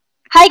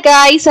Hi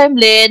guys, I'm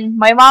Lynn.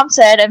 My mom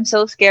said I'm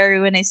so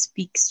scary when I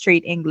speak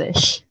straight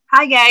English.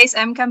 Hi guys,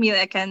 I'm Camille.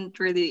 I can't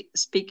really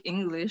speak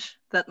English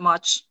that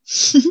much.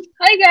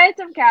 Hi guys,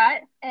 I'm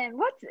Kat, and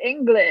what's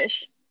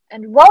English?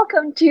 And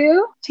welcome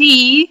to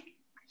T,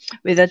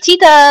 With the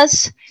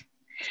Titas,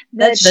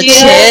 the the the chill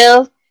Chill. Chill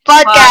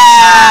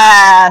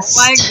podcast.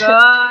 Oh my Podcast.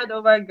 god,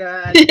 oh my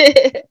god.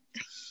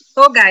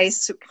 So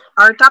guys,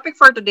 our topic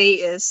for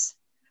today is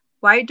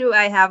why do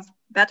I have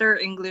better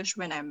English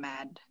when I'm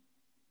mad?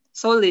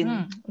 So Lynn,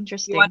 you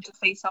Interesting. want to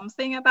say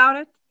something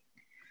about it?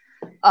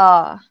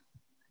 Uh,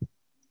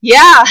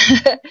 yeah.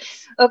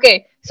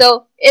 Okay,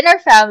 so in our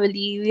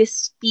family, we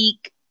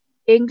speak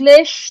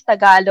English,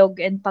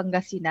 Tagalog, and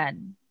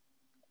Pangasinan.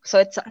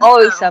 So it's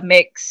always Oh. a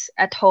mix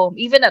at home,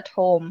 even at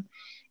home.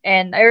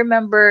 And I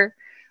remember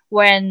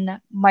when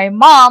my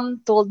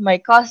mom told my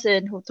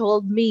cousin who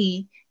told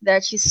me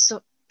that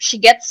she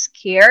gets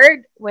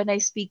scared when I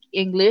speak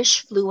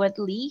English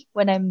fluently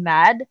when I'm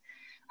mad.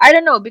 I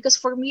don't know because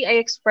for me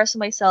I express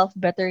myself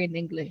better in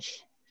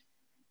English.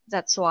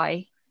 That's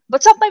why.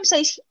 But sometimes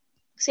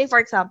say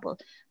for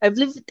example, I've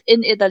lived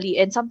in Italy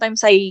and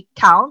sometimes I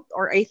count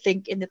or I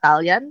think in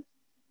Italian.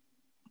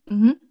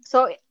 Mm-hmm.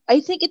 So I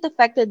think it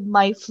affected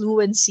my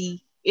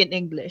fluency in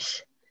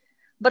English.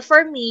 But for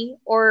me,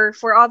 or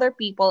for other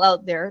people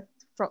out there,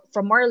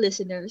 from our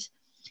listeners,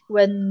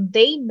 when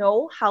they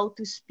know how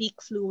to speak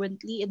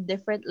fluently in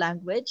different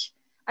language,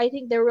 I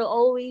think there will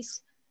always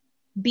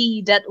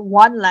be that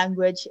one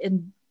language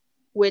in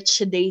which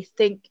they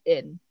think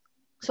in.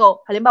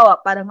 So,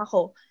 halimbawa, parang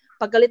ako,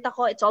 pag galit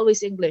ako, it's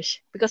always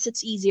English because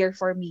it's easier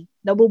for me.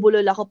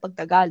 Nabubulol ako pag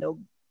Tagalog.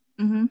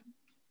 Mm-hmm.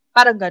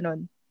 Parang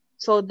ganon.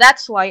 So,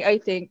 that's why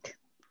I think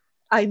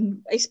I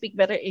speak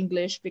better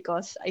English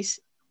because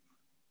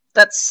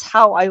that's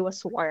how I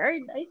was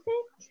wired, I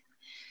think.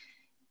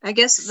 I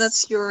guess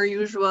that's your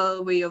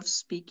usual way of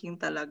speaking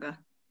talaga.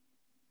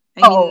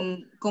 I Oo.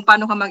 mean, kung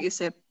paano ka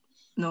mag-isip,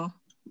 no?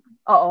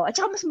 Oo. At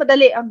saka mas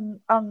madali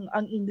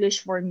ang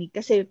English for me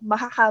kasi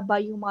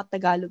mahahaba yung mga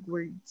Tagalog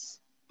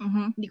words.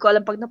 Mm-hmm. Hindi ko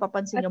alam pag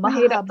napapansin At nyo,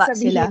 mahirap mahahaba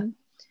sila. sabihin.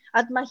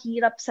 At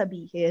mahirap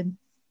sabihin.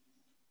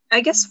 I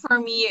guess for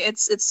me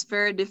it's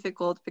very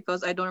difficult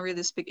because I don't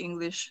really speak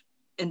English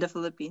in the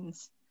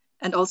Philippines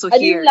and also Ano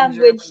here yung in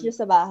language nyo Germany.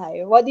 sa bahay?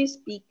 What do you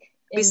speak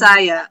in...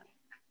 Bisaya.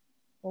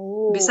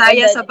 Oh, and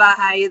Bisaya then... sa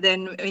bahay,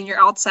 then when you're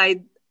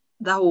outside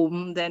the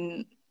home,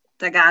 then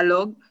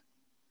Tagalog.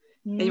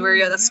 And we're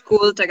at a Hmm,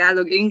 school,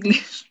 Tagalog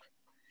English.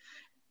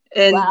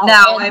 And wow.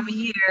 now And I'm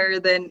here,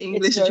 then it's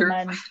English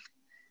German. German.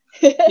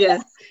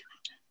 Yes.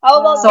 How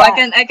about So I Wow. that?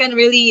 can I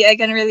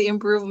can really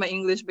improve my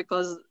English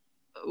because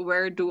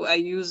where do I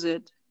use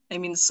it? I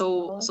mean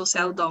Oh, so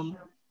seldom.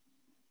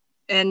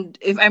 And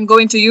if I'm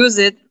going to use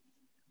it,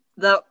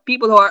 the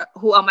people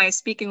who am I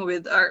speaking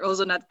with are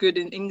also not good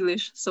in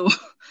English. So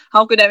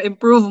how could I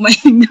improve my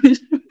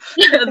English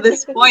at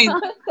this point?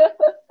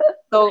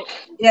 So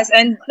yes,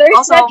 and There's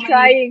also that my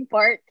trying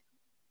part.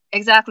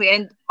 exactly,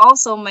 and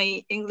also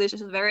my English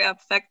is very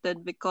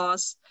affected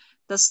because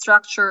the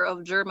structure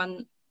of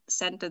German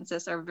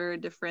sentences are very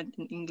different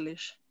in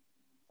English.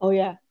 oh,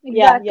 yeah.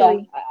 Yeah, yeah.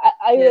 Exactly.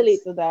 I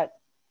relate Yes. to that.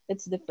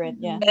 It's different,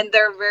 yeah. Mhm. And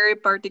they're very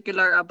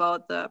particular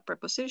about the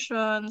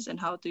prepositions and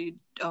how you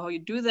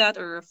do that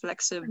or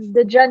reflexive.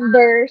 The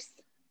genders.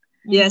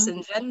 Yes, Mm-hmm.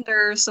 and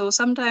gender. So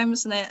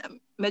sometimes na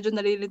medyo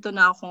nalilito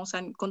na ako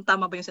kung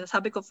tama ba yung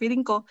sinasabi ko.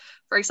 Feeling ko,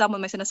 for example,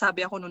 may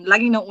sinasabi ako nun,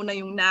 laging nauna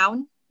yung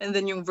noun and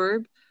then yung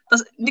verb.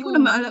 Tapos hindi ko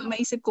na Mm-hmm.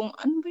 maisip kung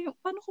ano ba yung,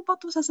 paano ko ba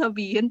ito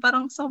sasabihin?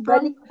 Parang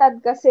sobrang, Baliktad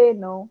kasi,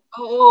 no?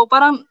 oo,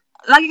 parang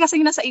lagi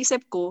kasing nasa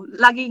isip ko,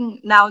 laging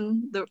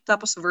noun,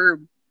 tapos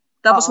verb.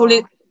 Tapos Oo.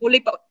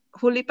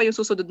 huli pa yung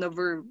susunod na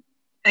verb.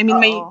 I mean,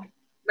 Oo.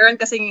 meron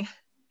kasing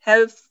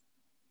health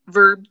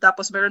verb,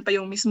 tapos meron pa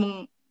yung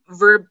mismong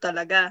verb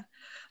talaga.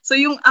 So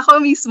yung ako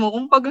mismo,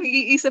 kung pag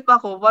iisip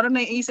ako, parang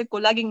naiisip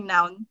ko laging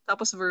noun,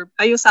 tapos verb,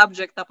 ay yung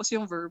subject, tapos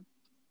yung verb.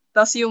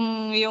 Tapos yung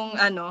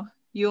ano,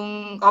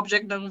 yung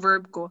object ng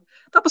verb ko.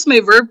 Tapos may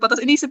verb pa,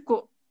 tapos inisip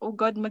ko, oh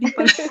God, mali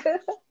pala.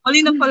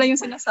 Mali na pala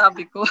yung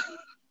sinasabi ko.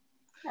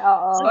 So,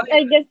 Oo.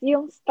 I guess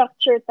yung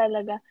structure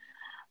talaga.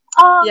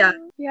 yeah.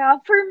 Yeah,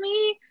 for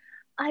me,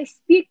 I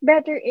speak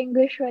better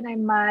English when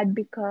I'm mad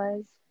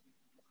because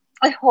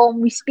at home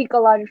we speak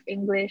a lot of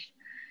English.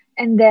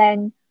 And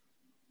then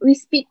we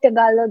speak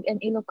Tagalog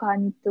and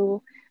Ilocano too.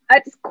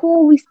 At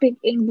school, we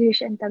speak English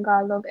and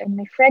Tagalog, and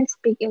my friends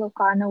speak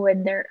Ilocano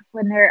when they're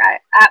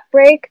at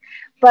break.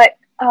 But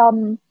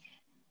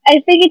I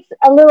think it's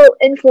a little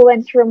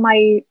influence from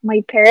my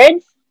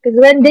parents because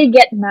when they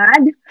get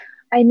mad,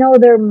 I know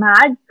they're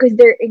mad because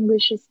their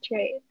English is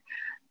straight.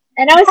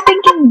 And I was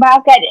thinking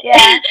back at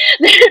Yeah.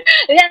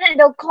 then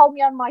they'll call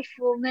me on my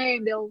full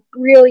name. They'll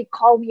really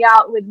call me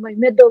out with my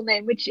middle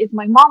name, which is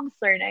my mom's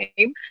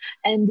surname,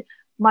 and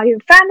my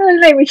family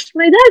name, which is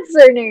my dad's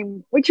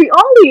surname, which we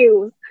all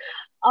use.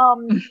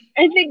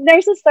 I think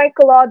there's a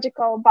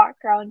psychological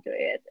background to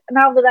it.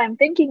 Now that I'm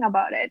thinking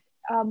about it,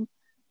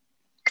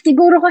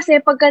 siguro kasi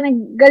pagka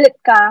naggalit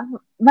ka,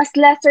 mas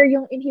lesser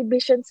yung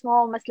inhibitions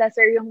mo, mas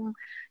lesser yung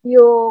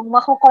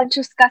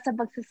mako-conscious ka sa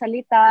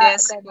pagsasalita,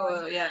 Yes ganon. po,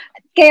 yeah.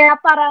 Kaya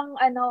parang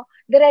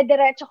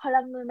dire-diretso ka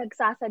lang nung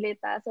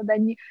nagsasalita. So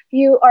then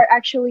you are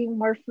actually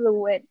more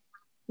fluent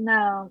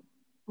na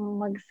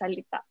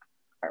magsalita.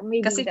 Or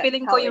maybe Kasi that's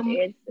feeling ko how it yung,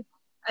 is.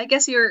 I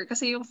guess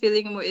kasi yung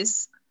feeling mo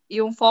is,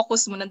 yung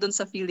focus mo nandun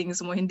sa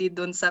feelings mo, hindi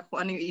dun sa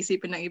kung ano yung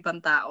isipin ng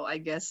ibang tao, I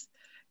guess.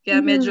 Kaya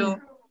Mm-hmm. medyo,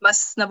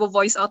 mas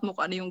nabo-voice out mo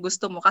kung ano yung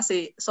gusto mo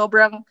kasi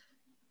sobrang,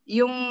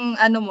 yung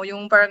ano mo,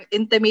 yung parang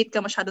intimate ka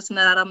masyado sa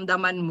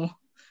nararamdaman mo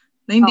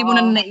na hindi mo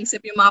na Oo.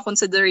 naisip yung mga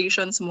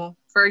considerations mo.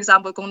 For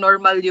example, kung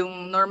normal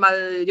yung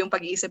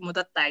pag-iisip mo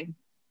that time.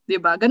 'Di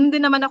ba? Ganun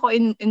din naman ako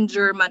in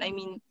German. I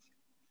mean,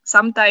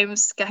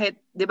 sometimes kahit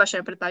 'di ba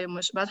syempre tayo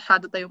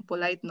masyado tayong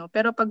polite, no?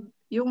 Pero pag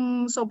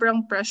yung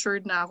sobrang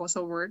pressured na ako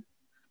sa work,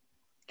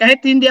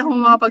 kahit hindi ako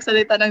Mm-hmm.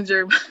 makapagsalita ng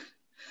German,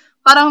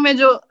 parang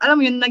medyo, alam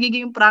mo yun,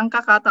 nagiging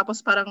prangka ka, tapos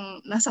parang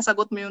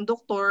nasasagot mo yung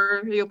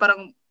doktor, yung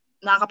parang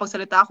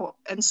nakakapagsalita ako,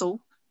 and so,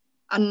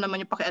 ano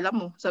naman yung pakialam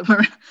mo? Sabi mo,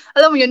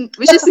 alam mo yun,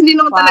 which is hindi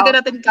naman talaga Wow.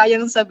 natin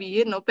kayang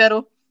sabihin, no?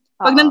 Pero,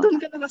 pag Oo. nandun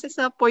ka na kasi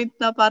sa point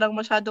na parang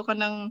masyado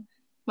nang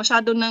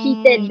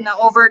Heated.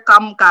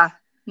 na-overcome ka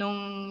nung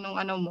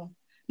ano mo,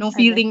 nung At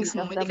the feelings heat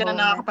mo, of hindi the ka na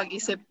moment.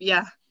 nakakapag-isip,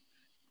 yeah,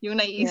 yung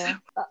Yeah. naiisip.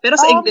 Pero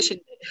sa English,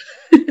 hindi.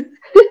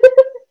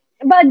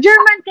 But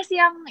German kasi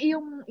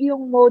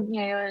yung mode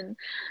ngayon.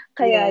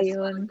 Kaya Yes,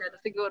 parang yun. gano'n.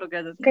 Siguro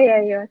gano'n, no? Kaya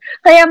yun.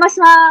 Kaya mas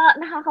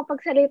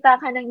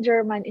nakakapagsalita ka ng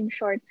German in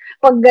short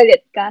pag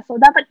galit ka. So,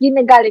 dapat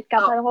ginagalit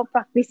ka Oh, para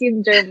ma-practice yung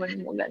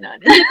German mo. Ganon.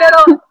 hindi,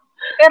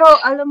 pero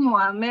alam mo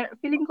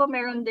feeling ko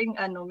meron ding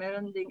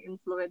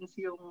influence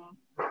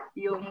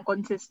yung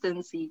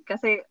consistency.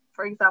 Kasi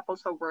for example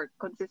sa work,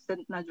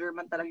 consistent na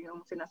German talaga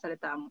yung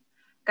sinasalita mo.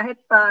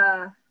 Kahit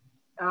pa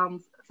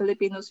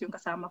Filipinos yung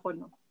kasama ko,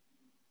 no.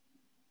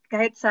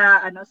 Kahit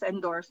sa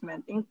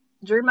endorsement, in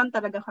German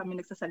talaga kami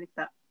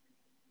nagsasalita.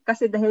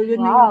 Kasi dahil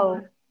yun na yung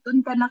Wow. doon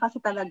ka na kasi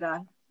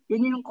talaga,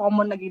 yun yung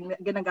common na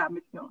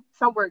ginagamit nyo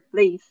sa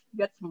workplace.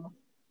 Gets mo?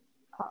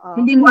 Oo.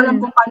 Hindi mo alam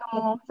Mm, kung paano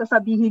mo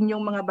sasabihin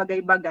yung mga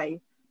bagay-bagay.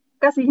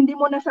 Kasi hindi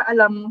mo na siya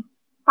alam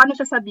paano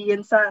siya sabihin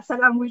sa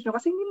language nyo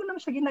kasi hindi mo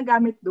naman siya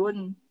ginagamit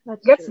doon.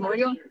 That's Gets true.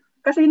 mo?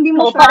 Kasi hindi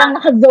mo so, siya, parang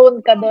naka-zone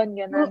ka doon.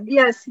 Ganon.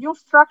 yes, yung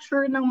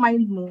structure ng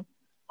mind mo,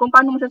 kung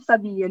paano mo siya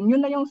sabihin,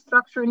 yun na yung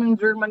structure ng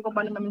German kung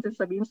paano namin siya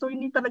sabihin. So,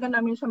 hindi talaga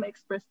namin siya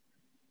ma-express.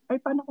 Ay,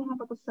 paano ko nga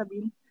ba ito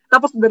sabihin?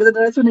 Tapos,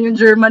 dire-diretso na yung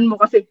German mo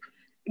kasi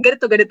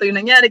ganito yung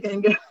nangyari.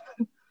 Ganyan.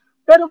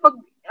 Pero pag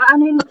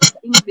aanin mo sa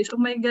English, oh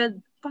my God,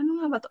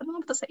 paano nga ba to? Ano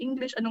nga ba to sa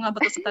English? Ano nga ba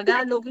to sa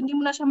Tagalog? Hindi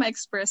mo na siya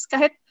ma-express.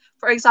 Kahit,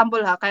 for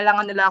example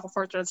kailangan nila ako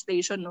for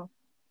translation, no?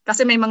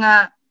 Kasi may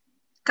mga,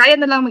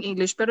 kaya na lang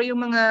mag-English, pero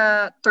yung mga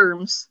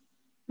terms,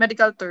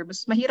 medical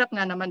terms, mahirap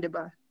nga naman, di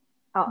ba?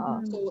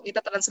 Oo. Mm. So,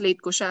 itatranslate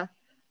ko siya.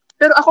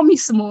 Pero ako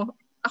mismo,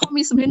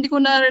 hindi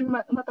ko na rin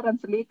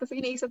ma-translate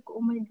kasi iniisip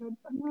ko, oh my God,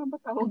 ano nga ba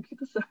tawag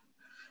dito sa...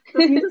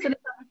 Tapos minsan sila,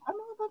 ano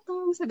nga ba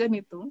tawag sa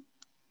ganito?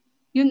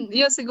 Yun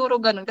siguro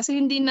ganun. Kasi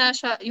hindi na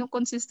siya, yung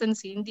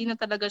consistency, hindi na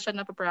talaga siya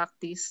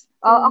napapractice.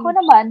 Ako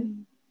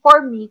naman,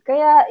 for me,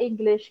 kaya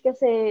English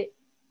kasi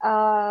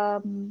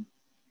um,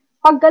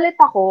 pag galit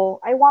ako,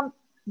 I want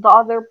the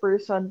other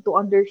person to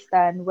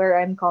understand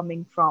where I'm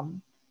coming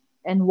from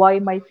and why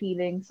my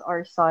feelings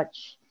are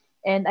such.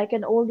 And I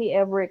can only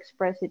ever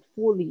express it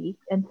fully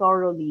and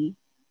thoroughly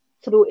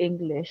through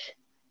English.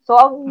 So,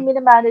 ang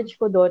minamanage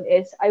ko doon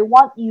is, I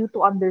want you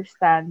to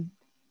understand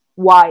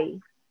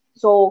why.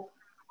 So,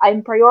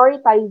 I'm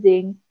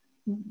prioritizing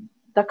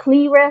the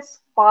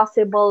clearest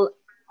possible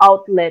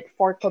outlet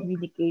for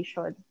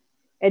communication.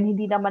 And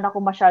hindi naman ako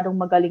masyadong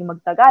magaling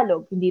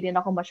magtagalog, hindi rin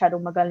ako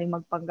masyadong magaling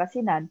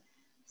magpangasinan.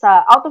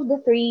 Out of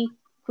the three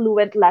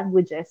fluent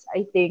languages,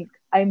 I think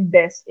I'm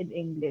best in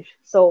English.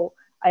 So,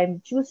 I'm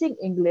choosing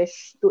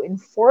English to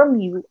inform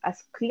you as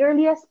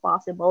clearly as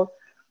possible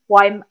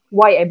why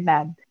I'm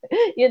mad.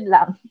 Yun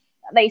lang.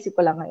 Naisip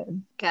ko lang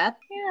ngayon. Kat?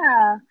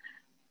 Yeah.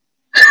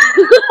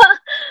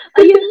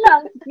 Ayun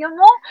lang. Yung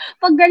mo,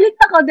 pag galit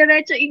ako,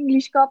 diretso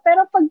English ko.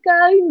 Pero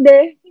pagka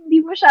hindi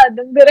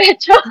masyadong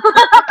diretso.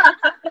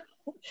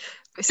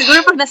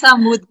 Siguro pag nasa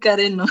mood ka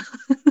rin, no?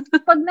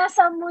 Pag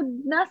nasa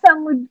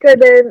mood ka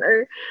din,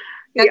 or,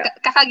 yeah.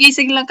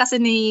 Kakagising lang kasi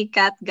ni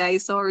Kat,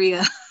 guys. Sorry.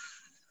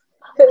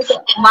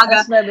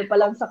 Umaga. Alas 9 pa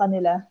lang sa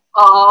kanila.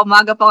 Oo,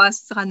 umaga pa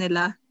kasi sa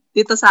kanila.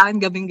 Dito sa akin,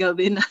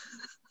 gabing-gabi na.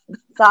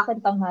 Sa akin,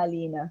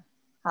 tanghali na.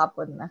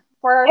 Hapon na.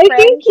 For our I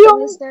think friends and yung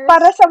listeners,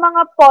 para sa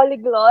mga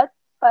polyglot,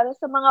 para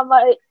sa mga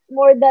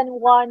more than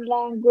one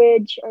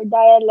language or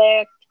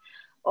dialect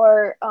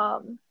or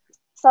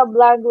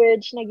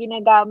sub-language na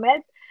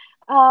ginagamit,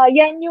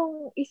 yan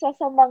yung isa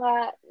sa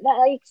mga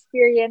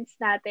na-experience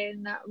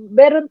natin na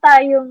meron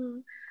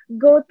tayong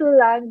go-to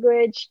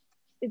language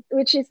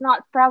which is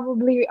not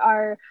probably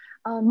our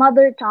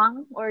mother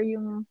tongue or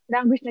yung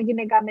language na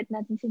ginagamit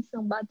natin since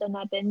nung bata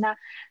natin na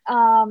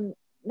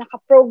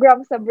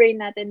naka-program sa brain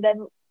natin,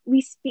 then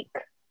we speak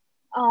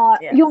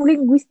yung Yes.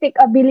 linguistic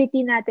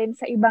ability natin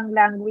sa ibang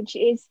language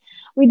is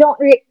we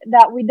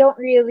don't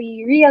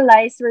really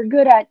realize we're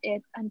good at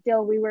it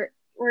until we're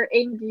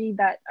angry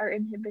that our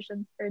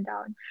inhibitions are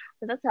down.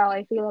 So that's how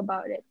I feel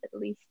about it, at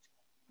least.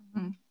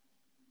 Mhm.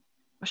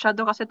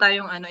 Masyado kasi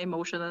tayong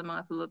emotional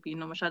mga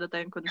Filipino, masyado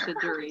tayong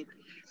considerate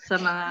sa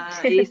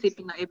mga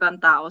iisipin ng ibang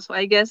tao. So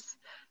I guess,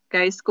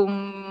 guys, kung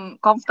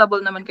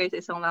comfortable naman kayo sa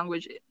isang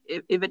language,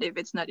 even if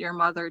it's not your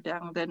mother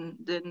tongue, then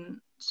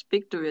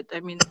speak to it.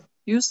 I mean,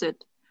 use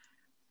it.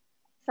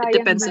 It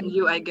Sayang depends din on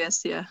you, naman. I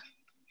guess, yeah.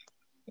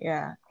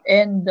 Yeah.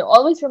 And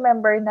always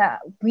remember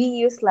na we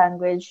use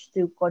language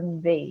to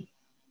convey,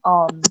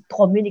 to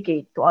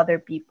communicate to other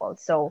people.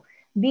 So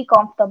be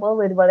comfortable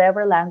with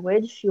whatever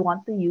language you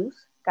want to use,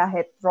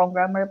 kahit wrong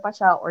grammar pa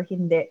siya or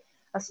hindi,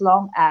 as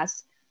long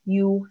as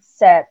you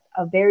set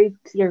a very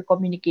clear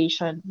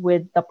communication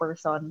with the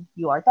person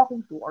you are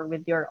talking to or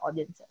with your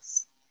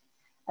audiences.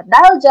 At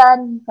dahil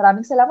dyan,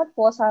 maraming salamat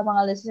po sa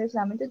mga listeners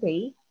namin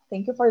today.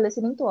 Thank you for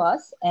listening to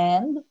us,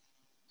 and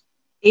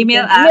you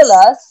Email can email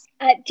us. us.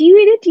 At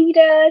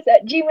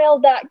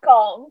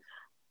titas@gmail.com.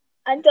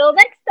 Until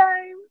next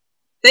time.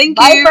 Thank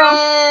Bye, you.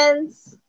 friends!